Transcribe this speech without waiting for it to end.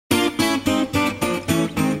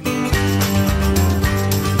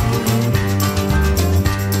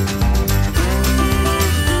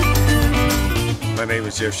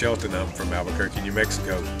is Jeff Shelton. I'm from Albuquerque, New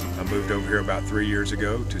Mexico. I moved over here about 3 years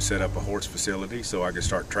ago to set up a horse facility so I could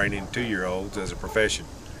start training 2-year-olds as a profession.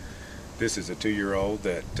 This is a 2-year-old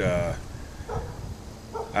that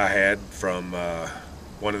I had from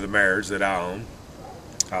one of the mares that I own.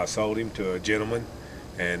 I sold him to a gentleman,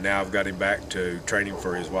 and now I've got him back to training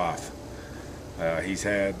for his wife. He's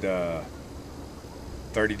had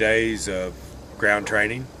 30 days of ground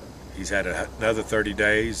training. He's had another 30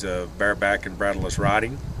 days of bareback and bridleless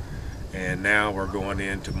riding, and now we're going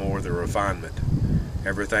into more of the refinement.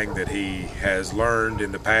 Everything that he has learned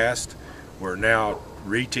in the past, we're now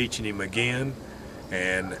reteaching him again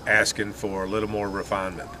and asking for a little more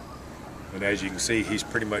refinement. And as you can see, he's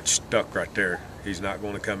pretty much stuck right there. He's not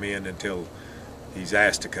going to come in until he's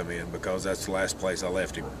asked to come in, because that's the last place I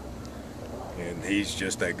left him. And he's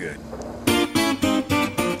just that good.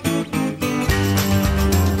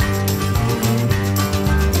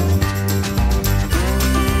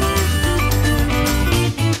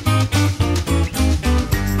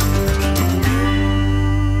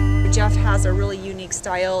 Jeff has a really unique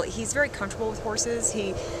style. He's very comfortable with horses.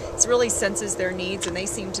 He really senses their needs, and they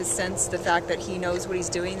seem to sense the fact that he knows what he's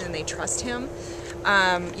doing and they trust him.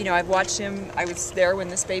 You know, I've watched him. I was there when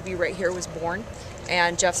this baby right here was born,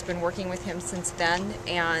 and Jeff's been working with him since then,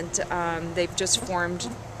 and they've just formed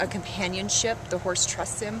a companionship. The horse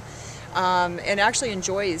trusts him and actually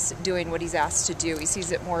enjoys doing what he's asked to do. He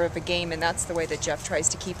sees it more of a game, and that's the way that Jeff tries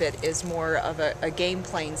to keep it, is more of a game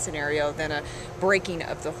playing scenario than a breaking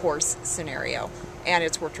of the horse scenario, and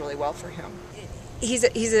it's worked really well for him. He's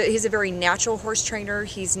a very natural horse trainer.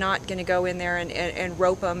 He's not going to go in there and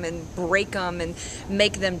rope them and break them and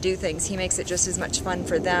make them do things. He makes it just as much fun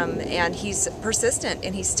for them, and he's persistent,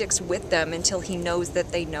 and he sticks with them until he knows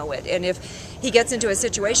that they know it. And if he gets into a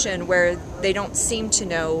situation where they don't seem to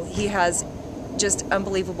know, he has just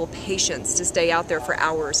unbelievable patience to stay out there for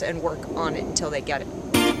hours and work on it until they get it.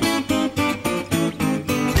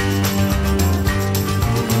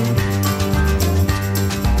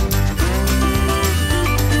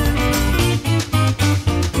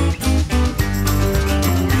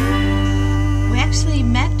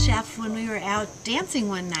 When we were out dancing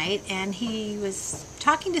one night, and he was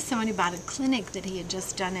talking to someone about a clinic that he had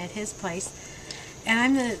just done at his place, and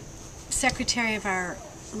I'm the secretary of our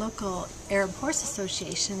local Arab Horse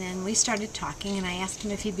Association, and we started talking, and I asked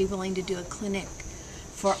him if he'd be willing to do a clinic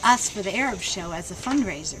for us for the Arab show as a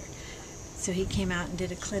fundraiser. So he came out and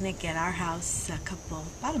did a clinic at our house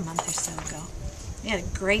about a month or so ago. We had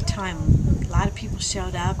a great time. A lot of people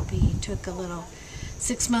showed up. He took a little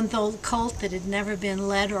 6-month-old colt that had never been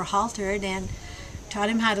led or haltered and taught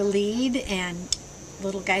him how to lead, and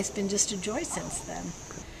little guy's been just a joy since then.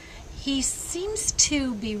 He seems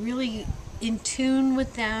to be really in tune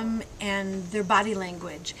with them and their body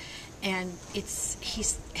language, and he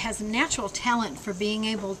has a natural talent for being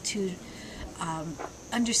able to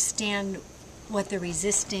understand what they're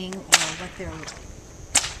resisting or what they're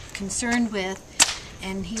concerned with.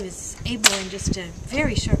 And he was able in just a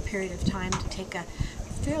very short period of time to take a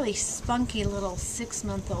fairly spunky little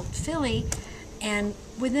 6-month-old filly, and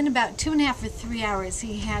within about 2.5 or 3 hours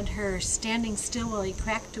he had her standing still while he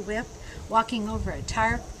cracked a whip, walking over a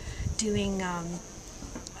tarp, doing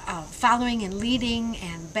following and leading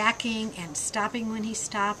and backing and stopping when he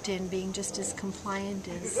stopped, and being just as compliant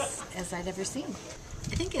as I'd ever seen.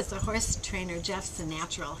 I think as a horse trainer, Jeff's a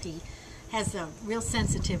natural. He has a real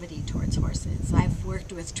sensitivity towards horses. I've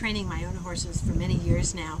worked with training my own horses for many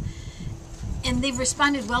years now, and they've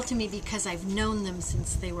responded well to me because I've known them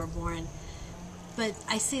since they were born. But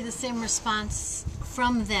I see the same response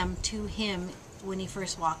from them to him when he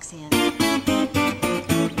first walks in.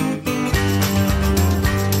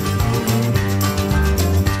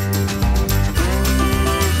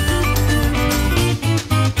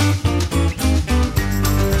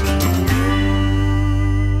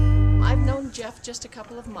 Just a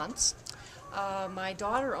couple of months. My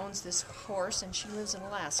daughter owns this horse, and she lives in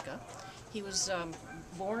Alaska. He was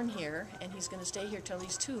born here, and he's going to stay here till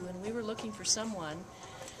he's 2, and we were looking for someone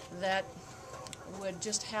that would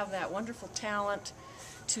just have that wonderful talent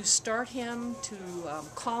to start him, to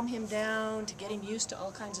calm him down, to get him used to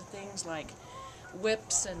all kinds of things like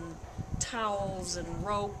whips and towels and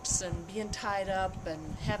ropes and being tied up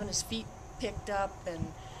and having his feet picked up,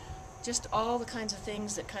 and just all the kinds of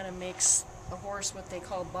things that kind of makes a horse what they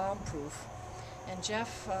call bomb-proof. And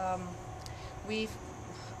Jeff, we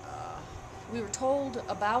were told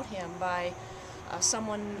about him by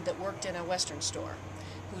someone that worked in a Western store,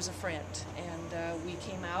 who's a friend. And we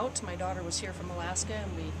came out. My daughter was here from Alaska,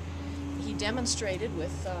 and he demonstrated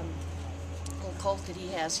with local colt that he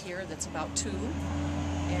has here that's about 2,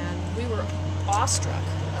 and we were awestruck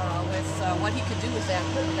with what he could do with that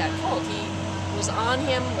colt. He was on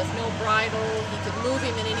him with no bridle. He could move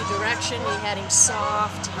him in any direction. He had him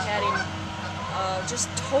soft. He had him just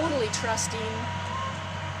totally trusting.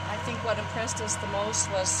 I think what impressed us the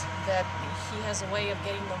most was that he has a way of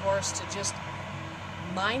getting the horse to just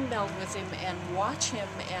mind meld with him and watch him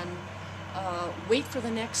and wait for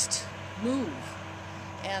the next move.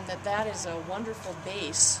 And that is a wonderful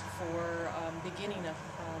base for beginning a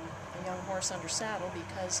young horse under saddle,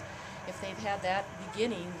 because if they've had that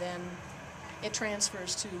beginning, then it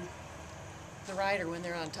transfers to the rider when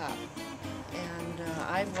they're on top. And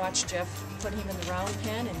I've watched Jeff put him in the round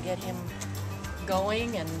pen and get him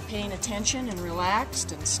going and paying attention and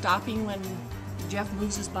relaxed and stopping when Jeff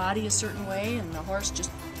moves his body a certain way, and the horse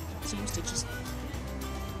just seems to just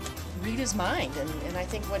read his mind. And I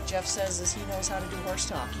think what Jeff says is he knows how to do horse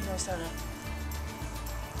talk. He knows how to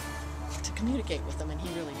communicate with them, and he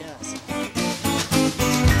really does.